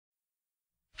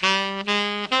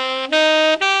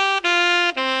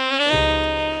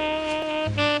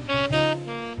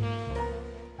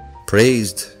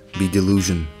Praised be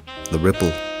delusion, the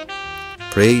ripple.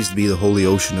 Praised be the holy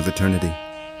ocean of eternity.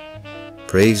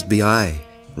 Praised be I,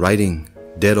 writing,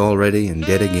 dead already and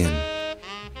dead again.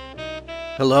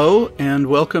 Hello, and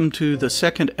welcome to the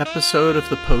second episode of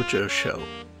the PoJo Show,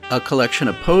 a collection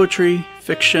of poetry,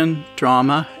 fiction,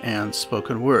 drama, and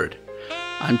spoken word.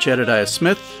 I'm Jedediah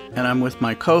Smith, and I'm with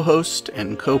my co-host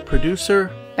and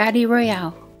co-producer, Batty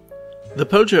Royale. The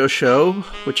PoJo Show,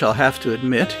 which I'll have to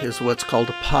admit is what's called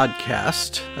a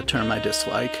podcast, a term I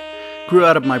dislike, grew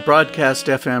out of my broadcast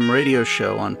FM radio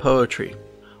show on poetry.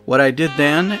 What I did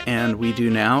then, and we do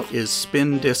now, is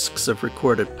spin discs of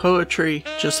recorded poetry,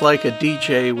 just like a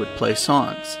DJ would play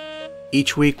songs.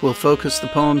 Each week we'll focus the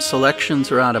poem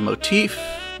selections around a motif,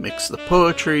 mix the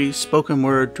poetry, spoken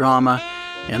word, drama,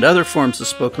 and other forms of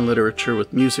spoken literature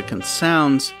with music and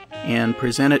sounds, and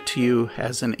present it to you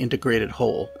as an integrated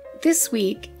whole. This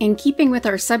week, in keeping with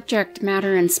our subject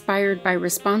matter inspired by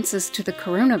responses to the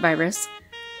coronavirus,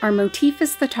 our motif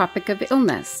is the topic of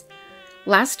illness.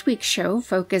 Last week's show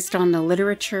focused on the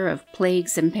literature of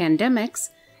plagues and pandemics,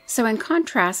 so in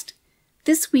contrast,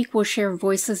 this week we'll share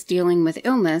voices dealing with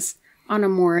illness on a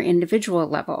more individual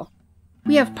level.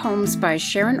 We have poems by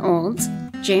Sharon Olds,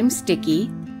 James Dickey,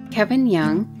 Kevin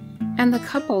Young, and the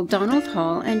couple Donald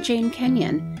Hall and Jane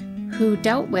Kenyon, who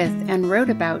dealt with and wrote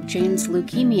about Jane's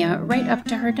leukemia right up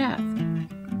to her death.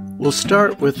 We'll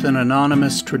start with an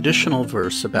anonymous traditional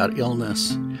verse about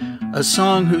illness, a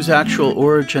song whose actual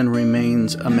origin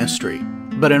remains a mystery.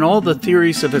 But in all the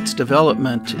theories of its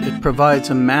development, it provides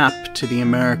a map to the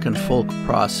American folk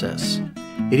process.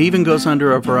 It even goes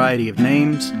under a variety of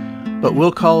names, but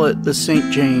we'll call it the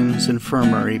St. James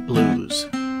Infirmary Blues.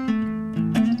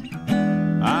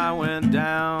 I went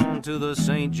down to the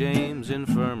St. James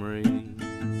Infirmary.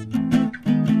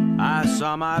 I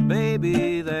saw my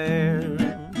baby there,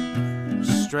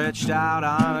 stretched out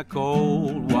on a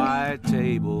cold white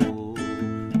table,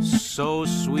 so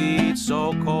sweet,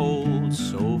 so cold,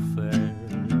 so fair.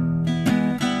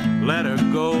 Let her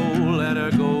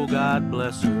go, God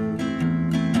bless her,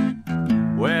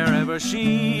 wherever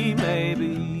she may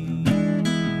be.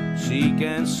 She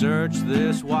can search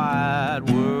this wide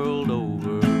world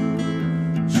over,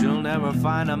 she'll never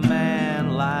find a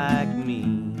man like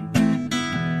me.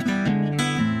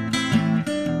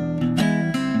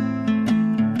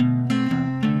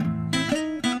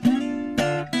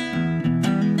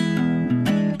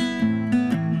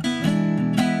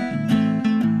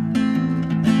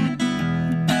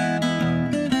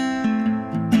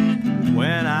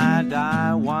 When I die,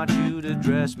 I want you to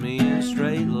dress me in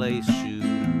straight lace shoes,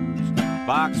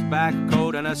 box back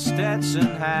coat and a Stetson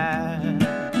hat.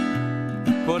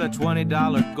 Put a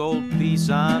 $20 gold piece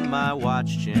on my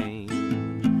watch chain,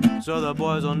 so the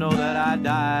boys will know that I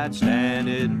died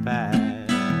standing pat.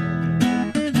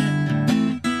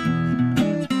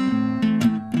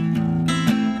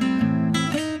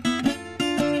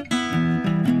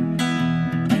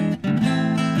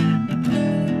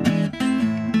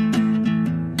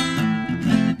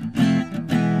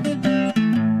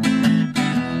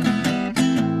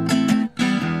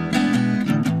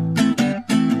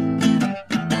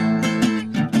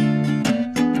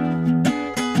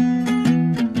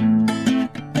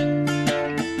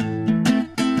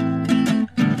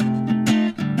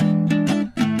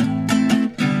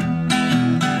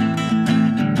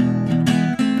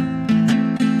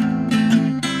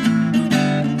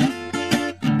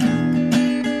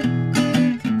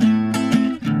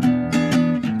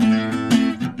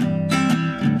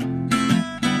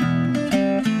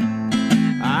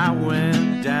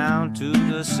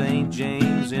 St.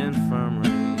 James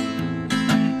Infirmary.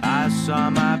 I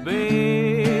saw my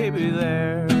baby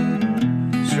there,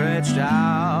 stretched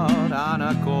out on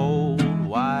a cold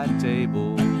white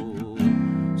table,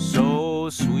 so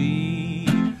sweet,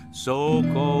 so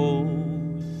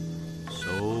cold,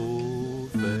 so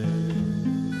fair.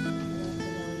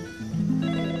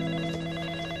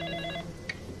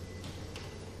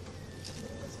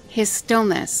 His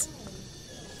stillness.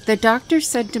 The doctor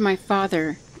said to my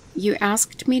father, "You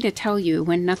asked me to tell you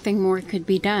when nothing more could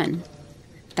be done.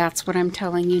 That's what I'm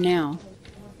telling you now."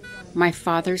 My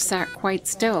father sat quite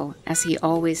still, as he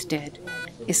always did,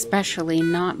 especially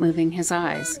not moving his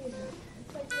eyes.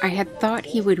 I had thought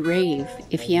he would rave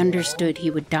if he understood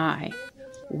he would die,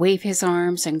 wave his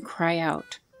arms and cry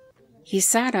out. He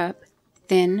sat up,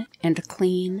 thin and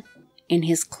clean, in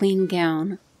his clean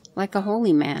gown, like a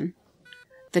holy man.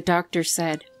 The doctor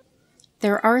said,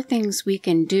 "There are things we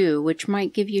can do which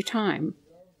might give you time,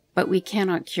 but we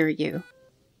cannot cure you."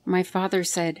 My father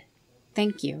said,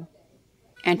 "Thank you."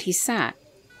 And he sat,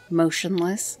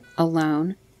 motionless,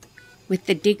 alone, with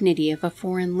the dignity of a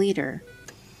foreign leader.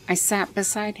 I sat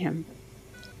beside him.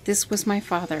 This was my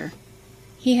father.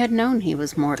 He had known he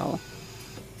was mortal.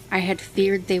 I had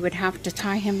feared they would have to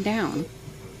tie him down.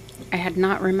 I had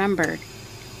not remembered.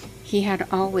 He had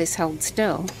always held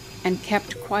still and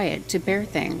kept quiet to bear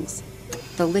things,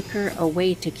 the liquor a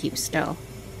way to keep still.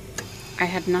 I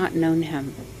had not known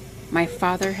him. My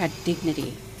father had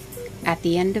dignity. At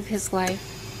the end of his life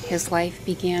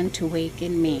began to wake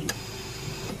in me.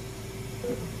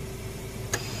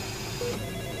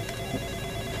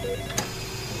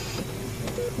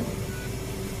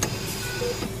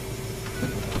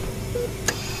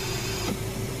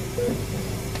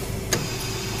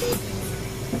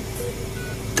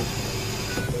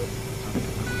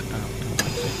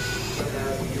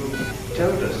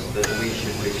 Told us that we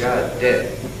should regard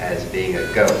death as being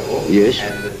a goal, yes,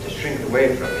 and that to shrink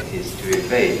away from it is to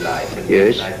evade life and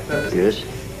yes, life purposes.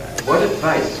 Yes. What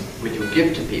advice would you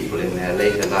give to people in their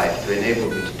later life to enable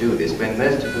them to do this, when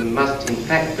most of them must in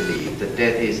fact believe that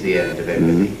death is the end of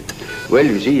everything? Well,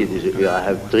 you see, I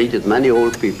have treated many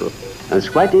old people, and it's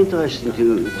quite interesting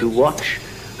to watch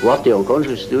what the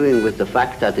unconscious is doing with the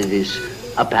fact that it is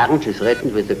apparently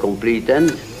threatened with a complete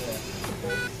end.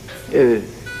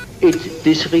 It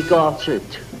disregards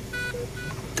it.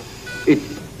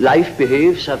 Life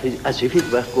behaves as if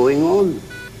it were going on.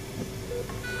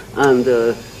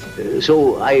 And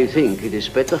so I think it is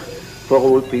better for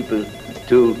old people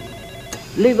to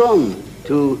live on,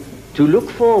 to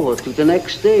look forward to the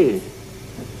next day,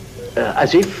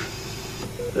 as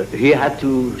if he had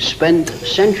to spend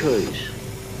centuries.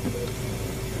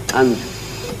 And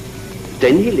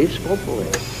then he lives properly.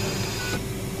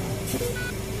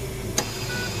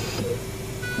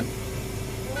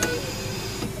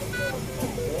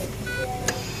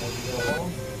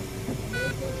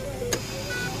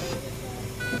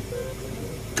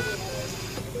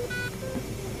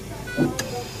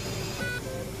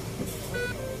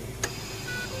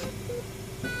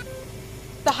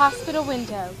 The Hospital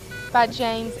Window by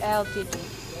James L. Dickey.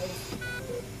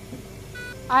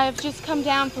 I have just come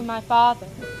down from my father.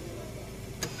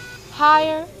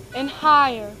 Higher and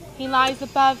higher he lies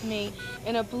above me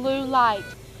in a blue light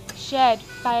shed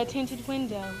by a tinted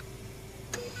window.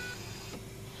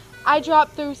 I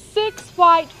drop through 6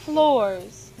 white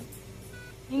floors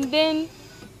and then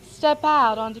step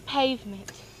out onto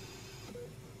pavement.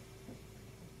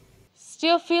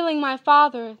 Still feeling my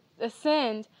father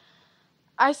ascend,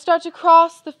 I start to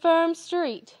cross the firm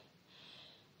street,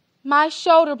 my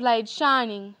shoulder blade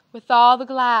shining with all the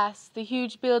glass the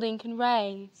huge building can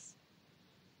raise.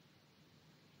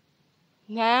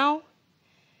 Now,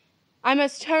 I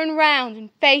must turn round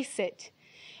and face it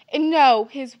and know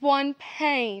his one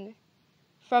pain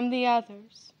from the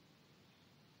others.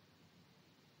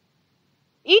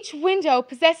 Each window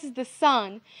possesses the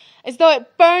sun as though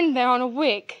it burned there on a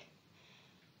wick.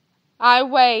 I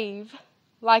wave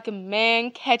like a man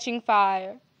catching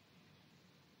fire.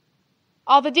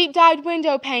 All the deep-dyed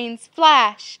window panes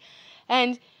flash,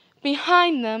 and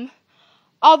behind them,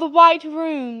 all the white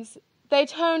rooms, they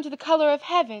turn to the color of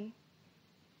heaven.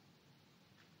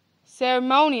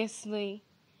 Ceremoniously,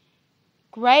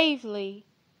 gravely,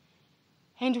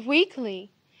 and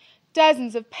weakly,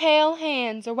 dozens of pale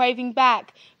hands are waving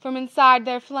back from inside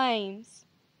their flames.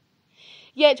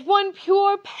 Yet one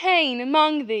pure pain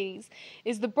among these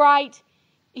is the bright,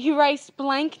 erased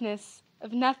blankness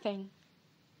of nothing.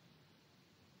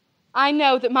 I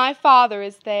know that my father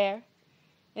is there,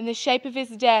 in the shape of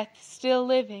his death, still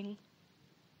living.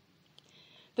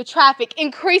 The traffic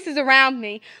increases around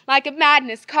me like a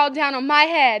madness called down on my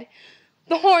head.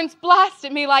 The horns blast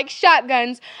at me like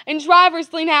shotguns, and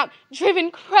drivers lean out,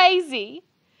 driven crazy.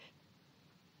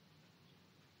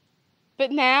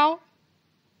 But now,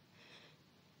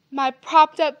 my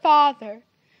propped-up father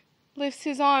lifts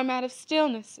his arm out of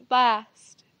stillness at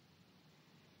last.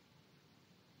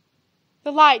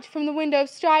 The light from the window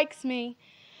strikes me,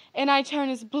 and I turn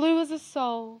as blue as a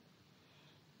soul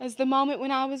as the moment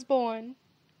when I was born.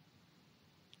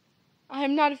 I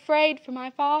am not afraid for my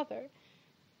father.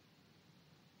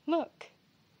 Look,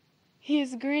 he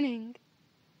is grinning.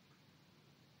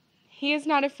 He is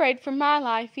not afraid for my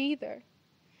life either.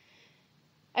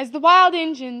 As the wild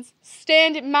engines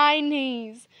stand at my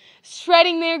knees,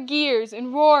 shredding their gears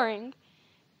and roaring,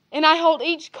 and I hold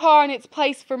each car in its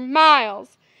place for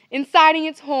miles, inciting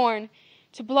its horn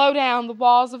to blow down the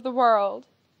walls of the world,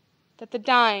 that the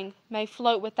dying may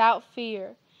float without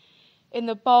fear in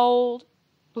the bold,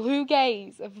 blue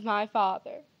gaze of my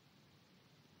father.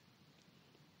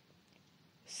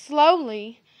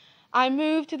 Slowly, I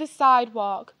move to the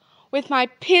sidewalk, with my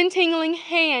pin-tingling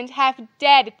hand half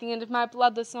dead at the end of my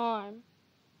bloodless arm.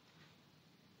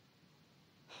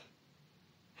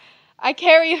 I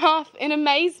carry off in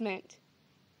amazement,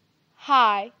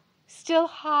 high, still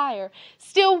higher,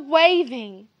 still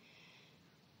waving,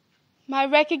 my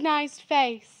recognized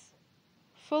face,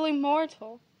 fully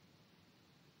mortal,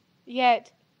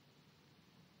 yet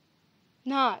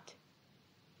not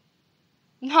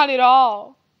at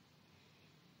all,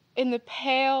 in the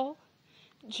pale,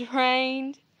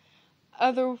 drained,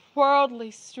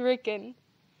 otherworldly stricken,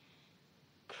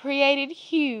 created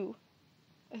hue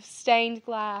of stained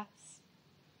glass.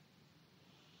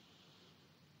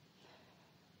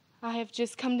 I have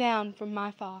just come down from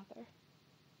my father.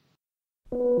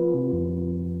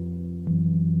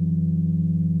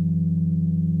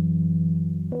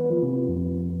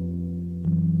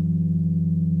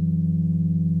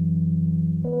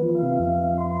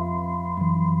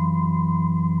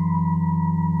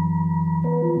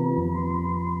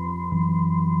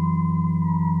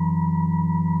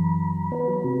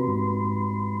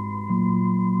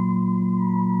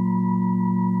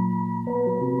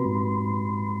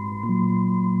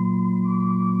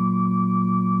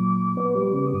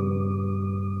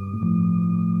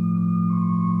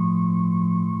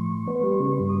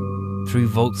 Through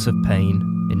vaults of pain,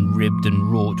 enribbed and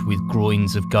wrought with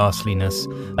groins of ghastliness,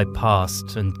 I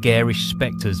passed, and garish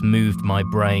spectres moved my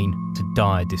brain to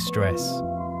dire distress.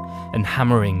 And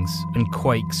hammerings, and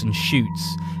quakes, and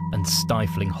shoots, and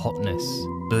stifling hotness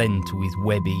blent with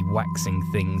webby, waxing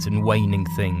things and waning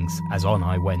things as on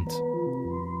I went.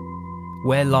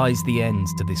 Where lies the end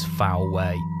to this foul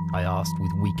way? I asked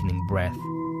with weakening breath.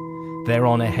 There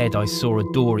on ahead I saw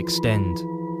a door extend,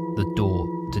 the door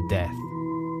to death.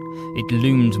 It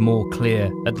loomed more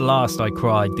clear. At last I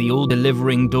cried, the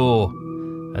all-delivering door.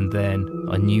 And then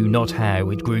I knew not how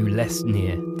it grew less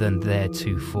near than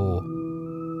theretofore.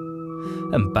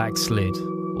 And backslid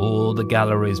all the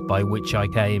galleries by which I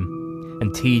came,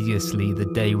 and tediously the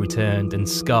day returned, and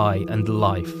sky and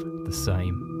life the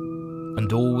same.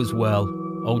 And all was well.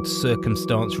 Old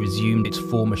circumstance resumed its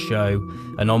former show,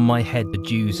 and on my head the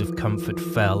dews of comfort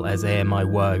fell as ere my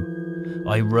woe.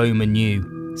 I roam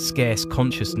anew, scarce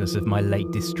consciousness of my late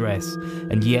distress,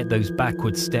 and yet those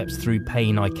backward steps through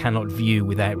pain I cannot view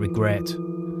without regret.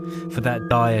 For that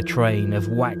dire train of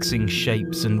waxing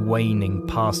shapes and waning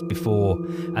passed before,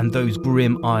 and those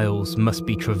grim aisles must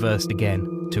be traversed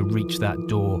again to reach that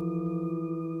door.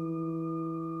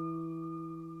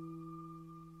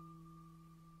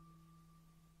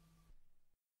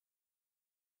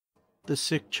 The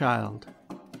Sick Child.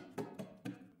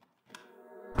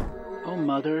 Oh,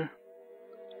 Mother,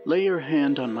 lay your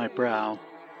hand on my brow.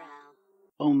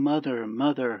 Oh, Mother,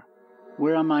 Mother,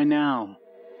 where am I now?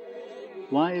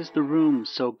 Why is the room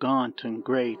so gaunt and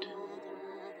great?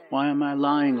 Why am I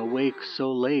lying awake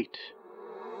so late?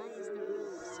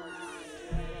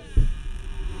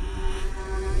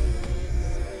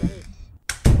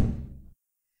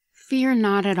 Fear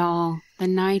not at all, the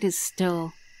night is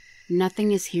still.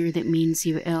 Nothing is here that means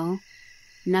you ill.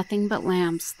 Nothing but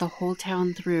lamps the whole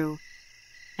town through,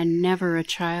 and never a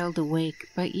child awake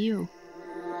but you.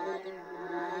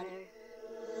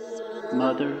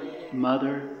 Mother,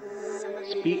 Mother,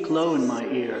 speak low in my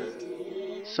ear.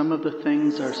 Some of the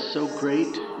things are so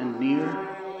great and near.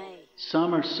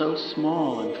 Some are so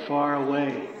small and far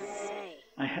away.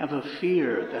 I have a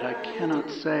fear that I cannot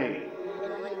say.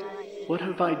 What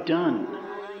have I done,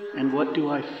 and what do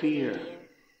I fear?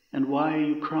 And why are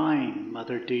you crying,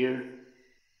 Mother dear?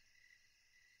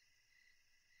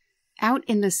 Out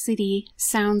in the city,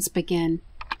 sounds begin.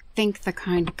 Thank the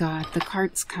kind God, the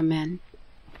carts come in.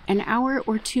 An hour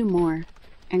or two more,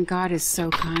 and God is so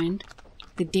kind.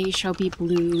 The day shall be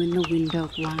blue in the window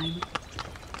blind.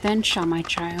 Then shall my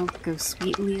child go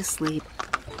sweetly asleep,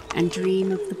 and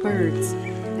dream of the birds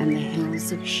and the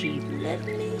hills of sheep. Let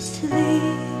me sleep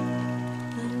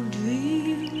and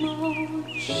dream of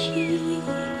sheep.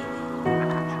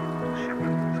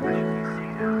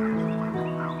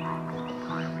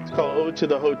 It's called Ode to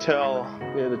the Hotel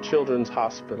near the Children's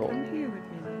Hospital.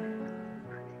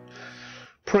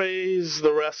 Praise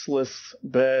the restless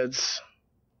beds.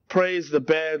 Praise the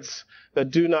beds that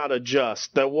do not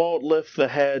adjust, that won't lift the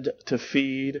head to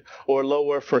feed, or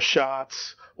lower for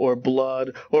shots, or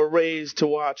blood, or raise to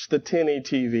watch the tinny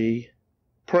TV.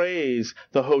 Praise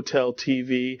the hotel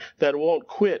TV that won't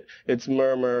quit its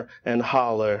murmur and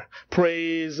holler.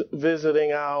 Praise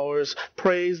visiting hours.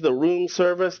 Praise the room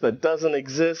service that doesn't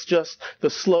exist, just the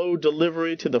slow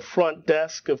delivery to the front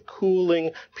desk of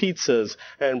cooling pizzas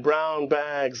and brown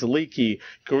bags, leaky,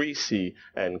 greasy,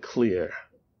 and clear.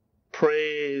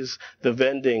 Praise the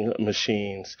vending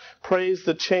machines. Praise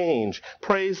the change.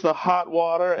 Praise the hot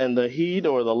water and the heat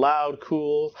or the loud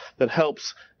cool that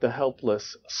helps the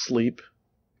helpless sleep.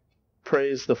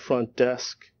 Praise the front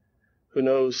desk, who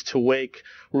knows to wake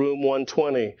room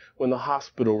 120 when the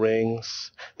hospital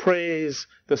rings. Praise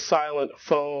the silent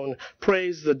phone.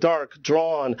 Praise the dark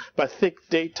drawn by thick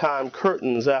daytime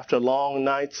curtains after long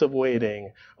nights of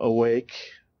waiting, awake.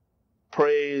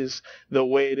 Praise the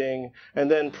waiting, and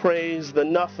then praise the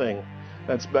nothing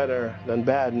that's better than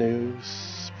bad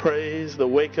news. Praise the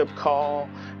wake-up call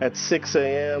at 6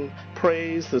 a.m.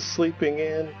 Praise the sleeping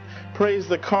in. Praise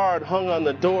the card hung on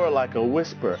the door like a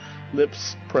whisper,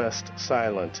 lips pressed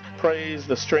silent. Praise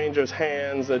the stranger's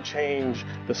hands that change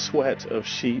the sweat of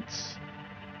sheets.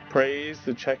 Praise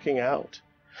the checking out.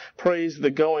 Praise the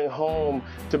going home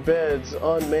to beds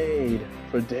unmade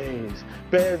for days.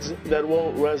 Beds that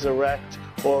won't resurrect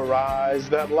or rise,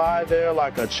 that lie there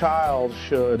like a child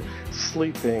should,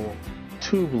 sleeping,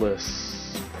 tubeless.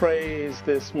 Praise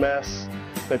this mess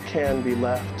that can be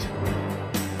left.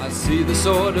 I see the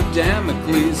sword of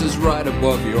Damocles is right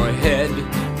above your head.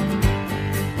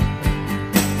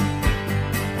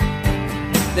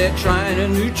 They're trying a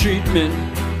new treatment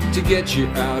to get you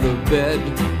out of bed.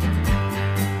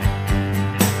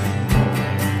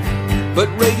 But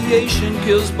radiation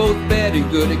kills both bad and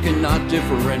good, it cannot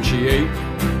differentiate.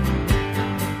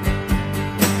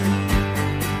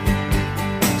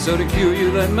 So to cure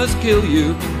you, that must kill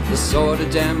you. The sword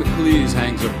of Damocles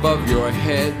hangs above your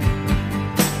head.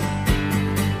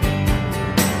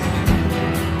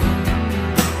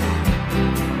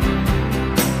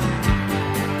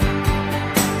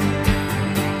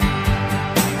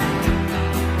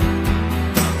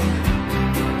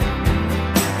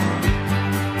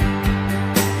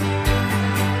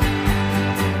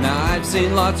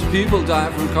 Seen lots of people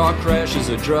die from car crashes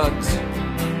or drugs.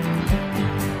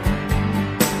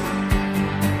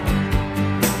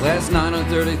 Last night on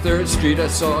 33rd Street I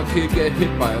saw a kid get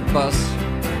hit by a bus.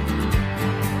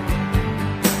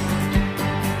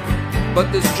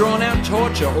 But this drawn out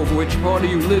torture over which part of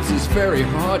you lives is very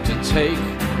hard to take.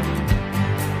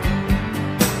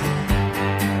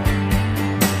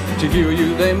 To heal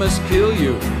you they must kill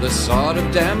you, the sword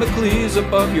of Damocles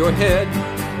above your head.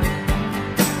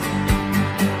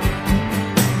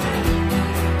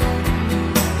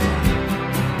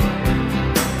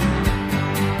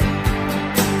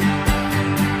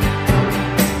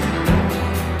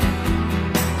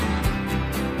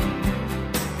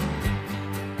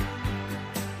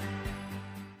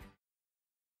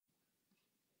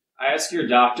 Ask your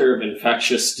doctor of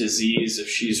infectious disease if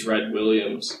she's read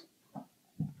Williams.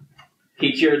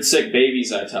 He cured sick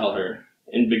babies, I tell her,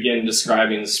 and begin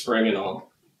describing the spring and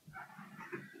all.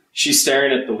 She's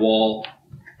staring at the wall,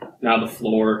 now the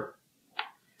floor,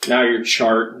 now your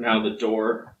chart, now the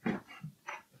door.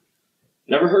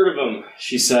 Never heard of him,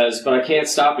 she says, but I can't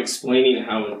stop explaining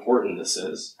how important this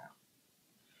is.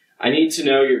 I need to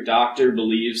know your doctor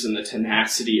believes in the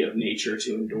tenacity of nature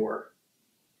to endure.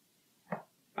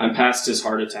 I'm past his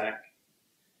heart attack,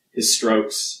 his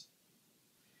strokes.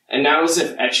 And now, as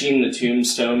if etching the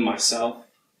tombstone myself,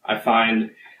 I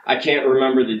find I can't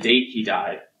remember the date he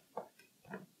died,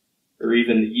 or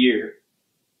even the year.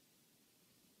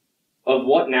 Of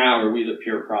what now are we the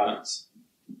pure products?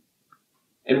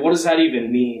 And what does that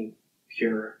even mean,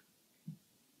 pure?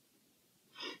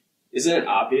 Isn't it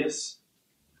obvious?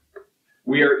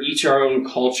 We are each our own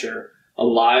culture,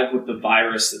 alive with the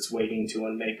virus that's waiting to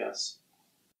unmake us.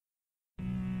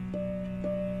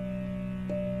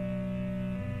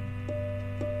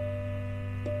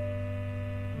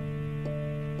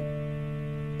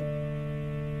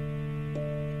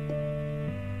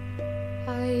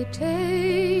 I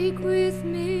take with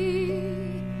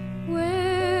me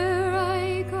where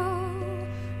I go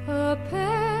a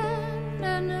pen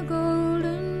and a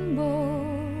golden bowl.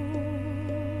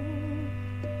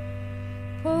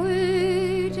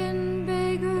 Poet and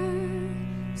beggar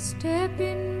step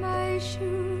in my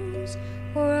shoes,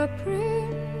 or a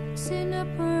prince in a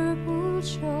purple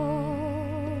shawl.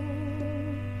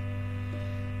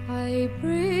 I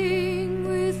bring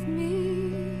with me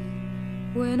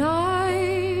when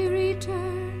I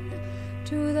return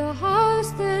to the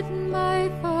house that my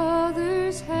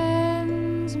father's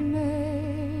hands made,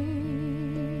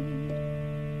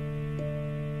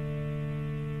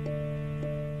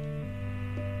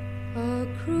 a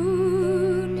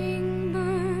crooning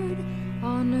bird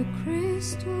on a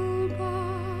crystal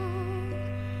bough,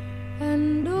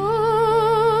 and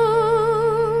oh,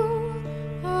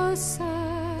 a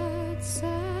sad,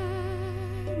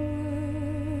 sad word.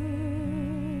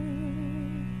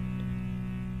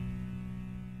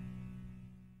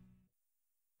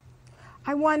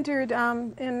 I wondered,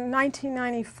 in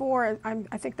 1994,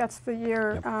 I think that's the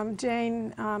year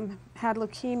Jane had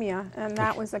leukemia, and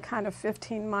that was a kind of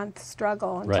 15-month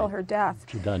struggle until her death.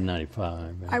 She died in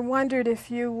 95. I wondered if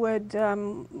you would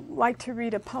like to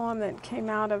read a poem that came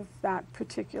out of that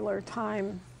particular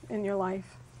time in your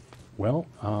life. Well,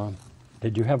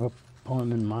 did you have a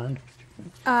poem in mind?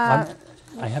 I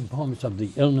have poems of the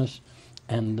illness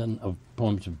and then of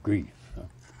poems of grief.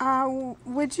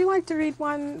 Would you like to read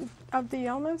one of the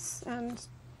illness and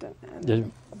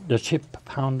the ship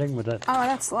pounding? With that? Oh,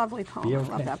 that's a lovely poem. Okay? I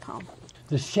love that poem.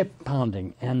 The ship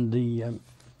pounding, and the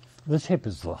ship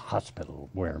is the hospital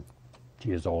where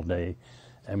she is all day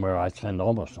and where I spend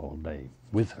almost all day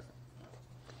with her.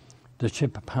 The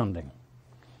ship pounding.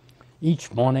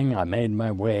 Each morning I made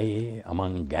my way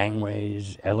among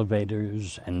gangways,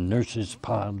 elevators, and nurses'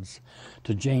 pods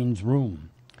to Jane's room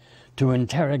to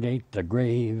interrogate the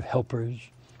grave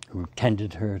helpers who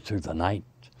tended her through the night,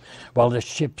 while the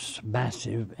ship's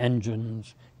massive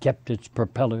engines kept its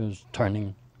propellers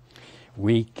turning.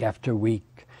 Week after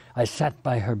week, I sat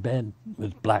by her bed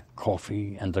with black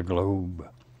coffee and the Globe.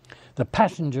 The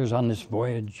passengers on this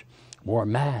voyage wore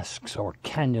masks or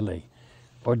cannulae,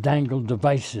 or dangled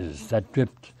devices that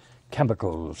dripped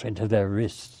chemicals into their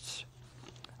wrists.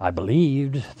 I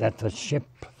believed that the ship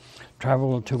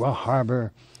traveled to a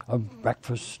harbor of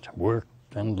breakfast, work,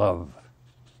 and love.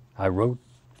 I wrote,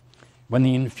 when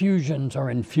the infusions are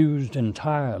infused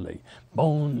entirely,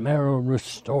 bone marrow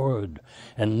restored,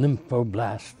 and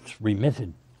lymphoblasts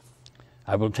remitted,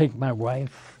 I will take my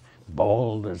wife,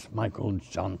 bald as Michael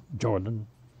Jordan,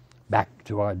 back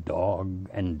to our dog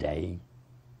and day.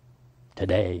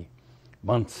 Today,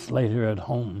 months later at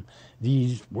home,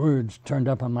 these words turned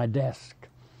up on my desk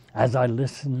as I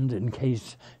listened in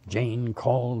case Jane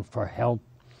called for help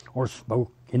or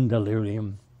spoke in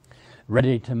delirium,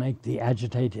 ready to make the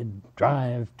agitated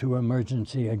drive to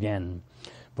emergency again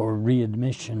for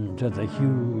readmission to the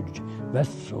huge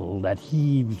vessel that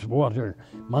heaves water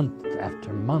month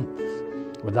after month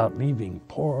without leaving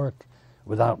port,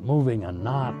 without moving a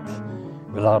knot,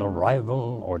 without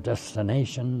arrival or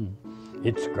destination,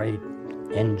 its great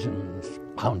engines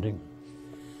pounding.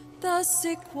 The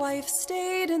sick wife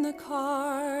stayed in the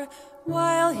car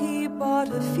while he bought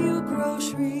a few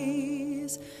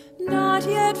groceries. Not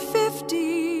yet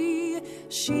 50,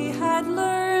 she had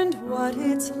learned what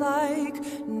it's like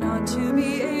not to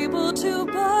be able to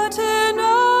button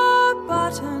a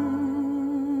button.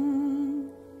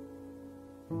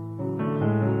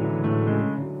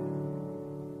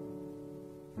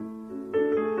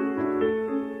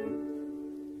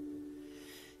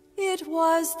 It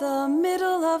was the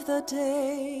middle of the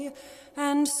day,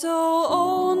 and so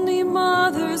only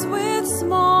mothers with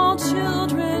small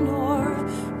children or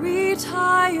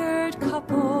retired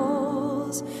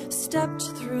couples stepped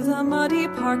through the muddy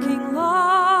parking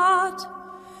lot.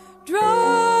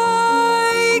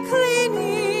 Dry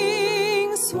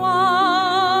cleaning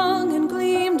swung and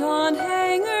gleamed on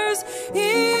hangers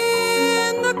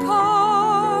in the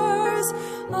cars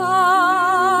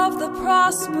of the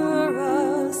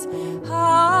prosperous.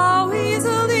 How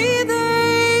easily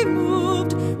they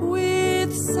moved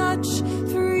with such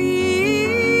freedom.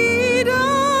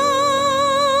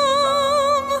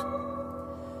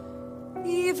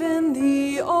 Even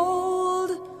the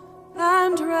old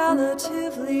and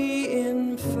relatively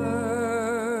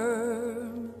infirm.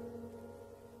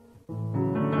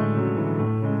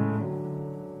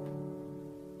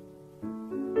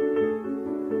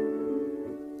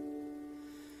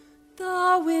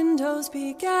 The windows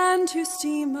began to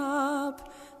steam up.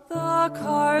 The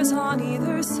cars on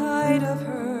either side of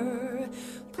her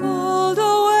pulled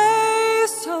away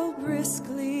so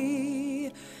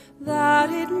briskly that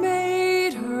it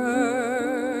made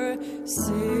her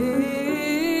sick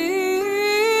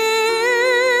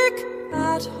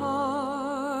at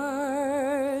heart.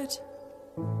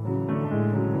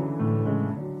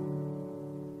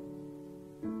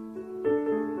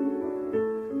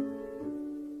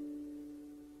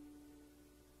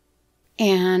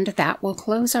 And that will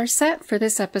close our set for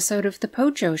this episode of the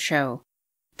PoJo Show.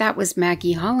 That was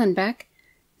Maggie Hollenbeck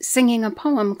singing a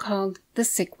poem called The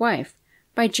Sick Wife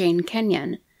by Jane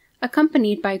Kenyon,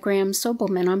 accompanied by Graham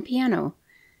Sobelman on piano.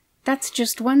 That's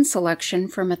just one selection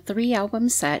from a 3-album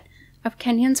set of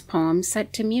Kenyon's poems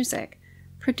set to music,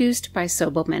 produced by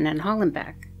Sobelman and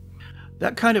Hollenbeck.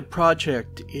 That kind of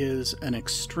project is an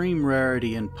extreme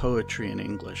rarity in poetry in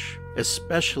English,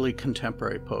 especially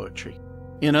contemporary poetry.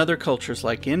 In other cultures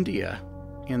like India,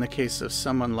 in the case of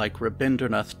someone like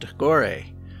Rabindranath Tagore,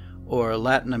 or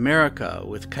Latin America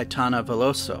with Caetano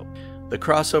Veloso, the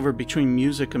crossover between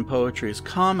music and poetry is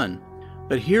common,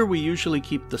 But here we usually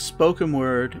keep the spoken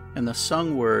word and the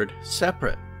sung word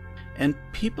separate, and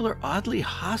people are oddly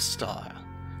hostile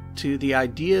to the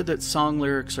idea that song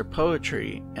lyrics are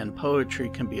poetry and poetry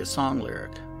can be a song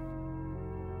lyric.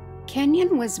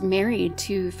 Kenyon was married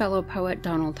to fellow poet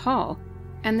Donald Hall,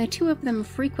 and the two of them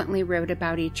frequently wrote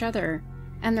about each other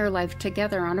and their life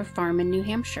together on a farm in New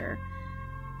Hampshire.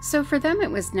 So for them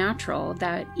it was natural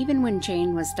that even when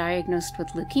Jane was diagnosed with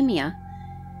leukemia,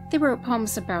 they wrote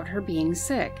poems about her being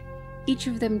sick, each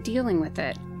of them dealing with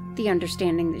it, the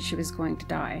understanding that she was going to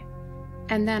die,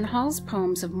 and then Hall's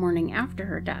poems of mourning after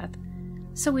her death.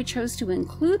 So we chose to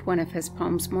include one of his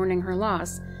poems mourning her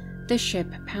loss, The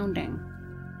Ship Pounding.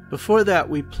 Before that,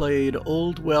 we played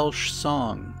Old Welsh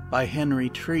Song by Henry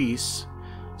Treese,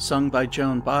 sung by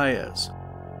Joan Baez,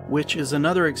 which is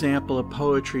another example of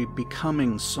poetry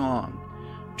becoming song.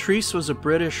 Treese was a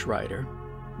British writer,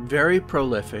 very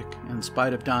prolific in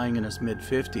spite of dying in his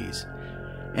mid-50s,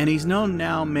 and he's known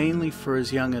now mainly for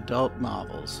his young adult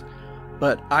novels,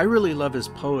 but I really love his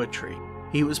poetry.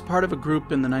 He was part of a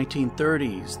group in the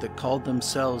 1930s that called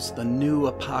themselves the New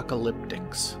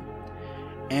Apocalyptics,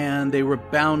 and they were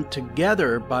bound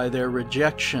together by their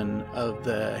rejection of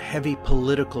the heavy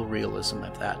political realism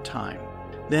of that time.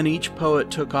 Then each poet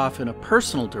took off in a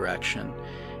personal direction,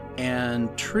 and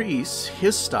Treese,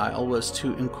 his style was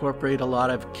to incorporate a lot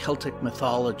of Celtic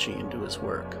mythology into his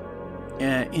work.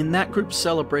 In that group's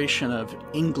celebration of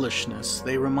Englishness,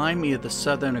 they remind me of the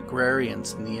Southern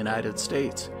agrarians in the United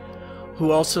States,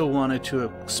 who also wanted to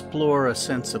explore a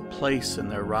sense of place in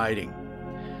their writing.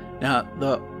 Now,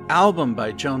 the album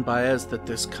by Joan Baez that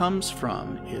this comes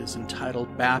from is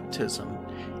entitled Baptism,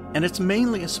 and it's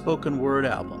mainly a spoken word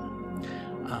album.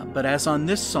 But as on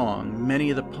this song, many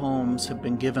of the poems have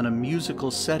been given a musical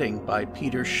setting by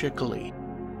Peter Schickele.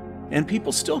 And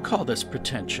people still call this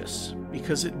pretentious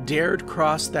because it dared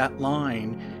cross that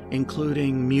line,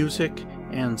 including music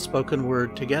and spoken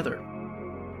word together.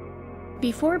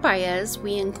 Before Baez,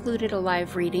 we included a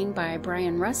live reading by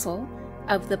Brian Russell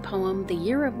of the poem The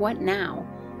Year of What Now,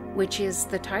 which is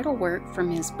the title work from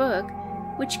his book,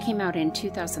 which came out in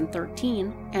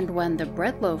 2013 and won the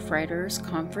Breadloaf Writers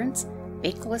Conference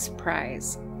Bakeless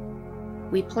Prize.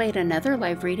 We played another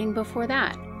live reading before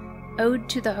that, Ode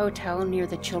to the Hotel Near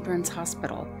the Children's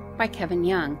Hospital by Kevin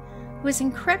Young, who is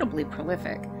incredibly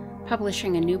prolific,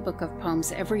 publishing a new book of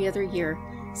poems every other year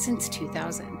since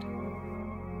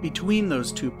 2000. Between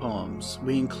those two poems,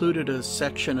 we included a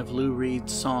section of Lou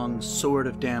Reed's song Sword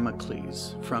of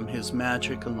Damocles from his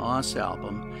Magic and Loss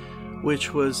album,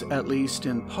 which was, at least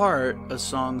in part, a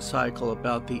song cycle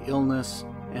about the illness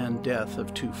and death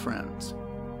of two friends.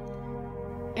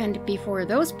 And before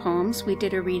those poems, we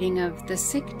did a reading of The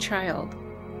Sick Child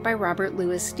by Robert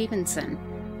Louis Stevenson,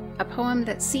 a poem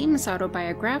that seems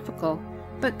autobiographical,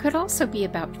 but could also be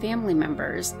about family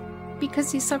members,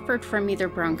 because he suffered from either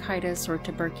bronchitis or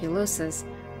tuberculosis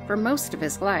for most of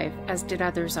his life, as did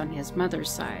others on his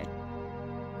mother's side.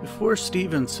 Before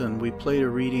Stevenson, we played a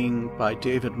reading by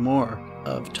David Moore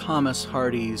of Thomas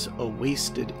Hardy's A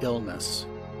Wasted Illness,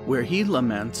 where he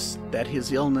laments that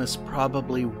his illness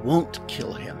probably won't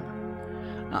kill him.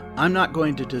 Now, I'm not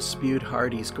going to dispute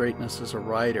Hardy's greatness as a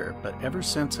writer, but ever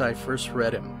since I first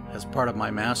read him as part of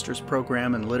my master's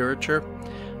program in literature,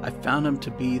 I found him to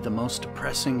be the most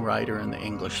depressing writer in the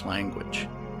English language.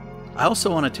 I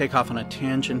also want to take off on a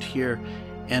tangent here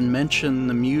and mention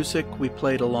the music we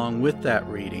played along with that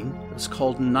reading. It was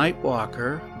called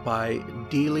Nightwalker by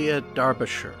Delia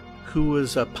Derbyshire, who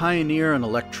was a pioneer in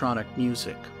electronic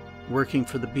music, working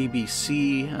for the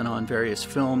BBC and on various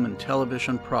film and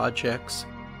television projects.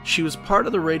 She was part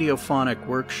of the radiophonic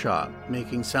workshop,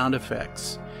 making sound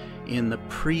effects in the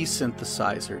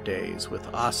pre-synthesizer days with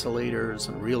oscillators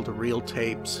and reel-to-reel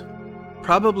tapes.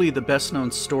 Probably the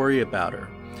best-known story about her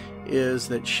is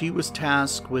that she was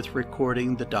tasked with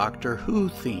recording the Doctor Who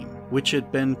theme, which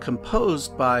had been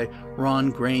composed by Ron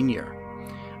Grenier,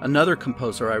 another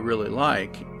composer I really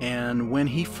like, and when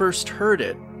he first heard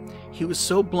it, he was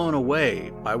so blown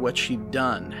away by what she'd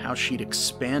done, how she'd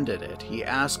expanded it. He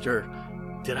asked her,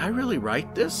 "Did I really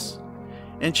write this?"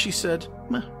 And she said,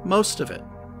 "Most of it."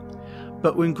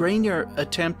 But when Grenier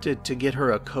attempted to get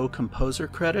her a co-composer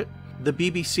credit, the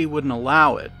BBC wouldn't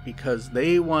allow it because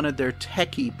they wanted their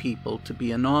techie people to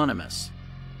be anonymous.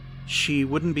 She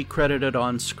wouldn't be credited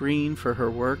on screen for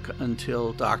her work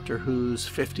until Doctor Who's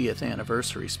 50th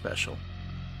anniversary special.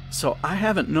 So I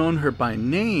haven't known her by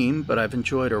name, but I've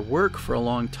enjoyed her work for a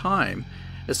long time,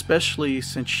 especially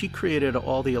since she created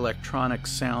all the electronic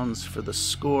sounds for the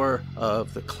score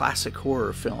of the classic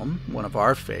horror film, one of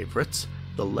our favorites,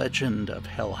 The Legend of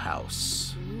Hell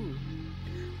House.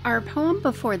 Our poem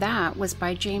before that was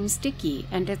by James Dickey,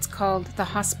 and it's called The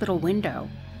Hospital Window,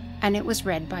 and it was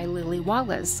read by Lily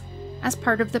Wallace as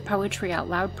part of the Poetry Out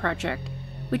Loud project,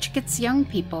 which gets young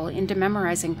people into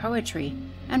memorizing poetry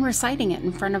and reciting it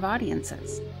in front of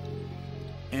audiences.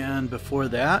 And before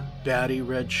that, Batty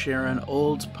read Sharon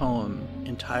Old's poem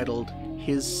entitled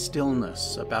His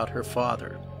Stillness, about her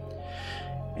father.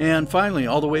 And finally,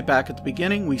 all the way back at the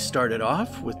beginning, we started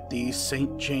off with the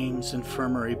St. James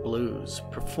Infirmary Blues,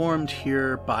 performed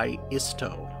here by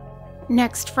Isto.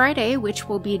 Next Friday, which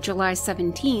will be July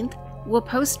 17th, we'll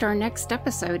post our next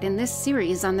episode in this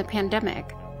series on the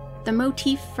pandemic. The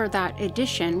motif for that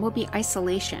edition will be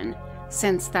isolation,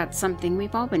 since that's something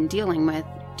we've all been dealing with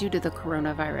due to the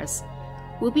coronavirus.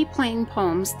 We'll be playing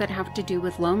poems that have to do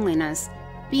with loneliness,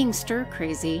 being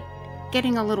stir-crazy,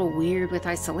 getting a little weird with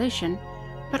isolation,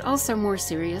 but also more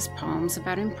serious poems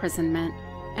about imprisonment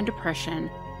and depression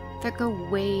that go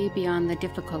way beyond the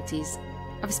difficulties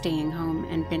of staying home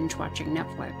and binge-watching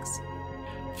Netflix.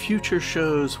 Future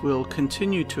shows will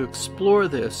continue to explore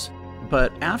this,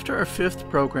 but after our 5th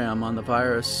program on the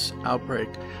virus outbreak,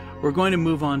 we're going to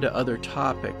move on to other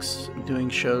topics, doing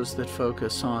shows that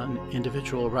focus on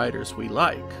individual writers we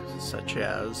like, such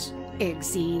as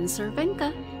Exene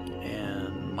Cervenka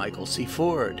and Michael C.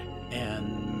 Ford,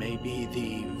 and maybe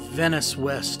the Venice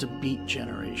West Beat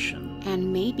Generation.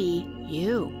 And maybe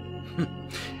you.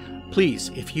 Please,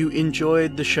 if you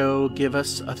enjoyed the show, give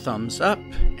us a thumbs up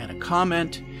and a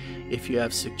comment. If you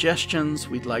have suggestions,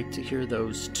 we'd like to hear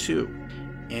those too.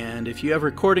 And if you have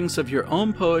recordings of your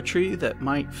own poetry that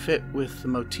might fit with the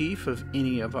motif of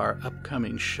any of our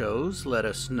upcoming shows, let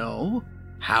us know.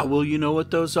 How will you know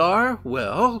what those are?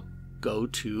 Well, go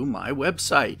to my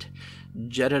website,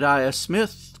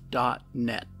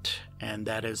 jedediahsmith.net. And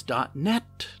that is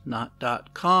 .net,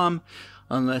 not .com,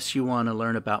 unless you want to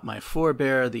learn about my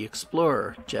forebear, the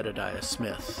explorer, Jedediah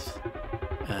Smith.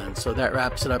 And so that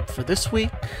wraps it up for this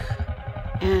week.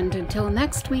 And until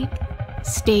next week,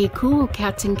 stay cool,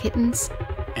 cats and kittens.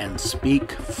 And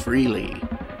speak freely.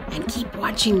 And keep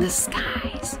watching the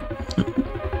skies.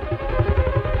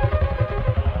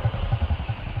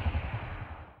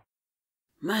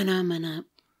 Mana mana.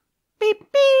 Beep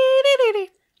beep.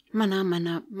 Mana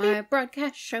mana. My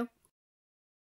broadcast show.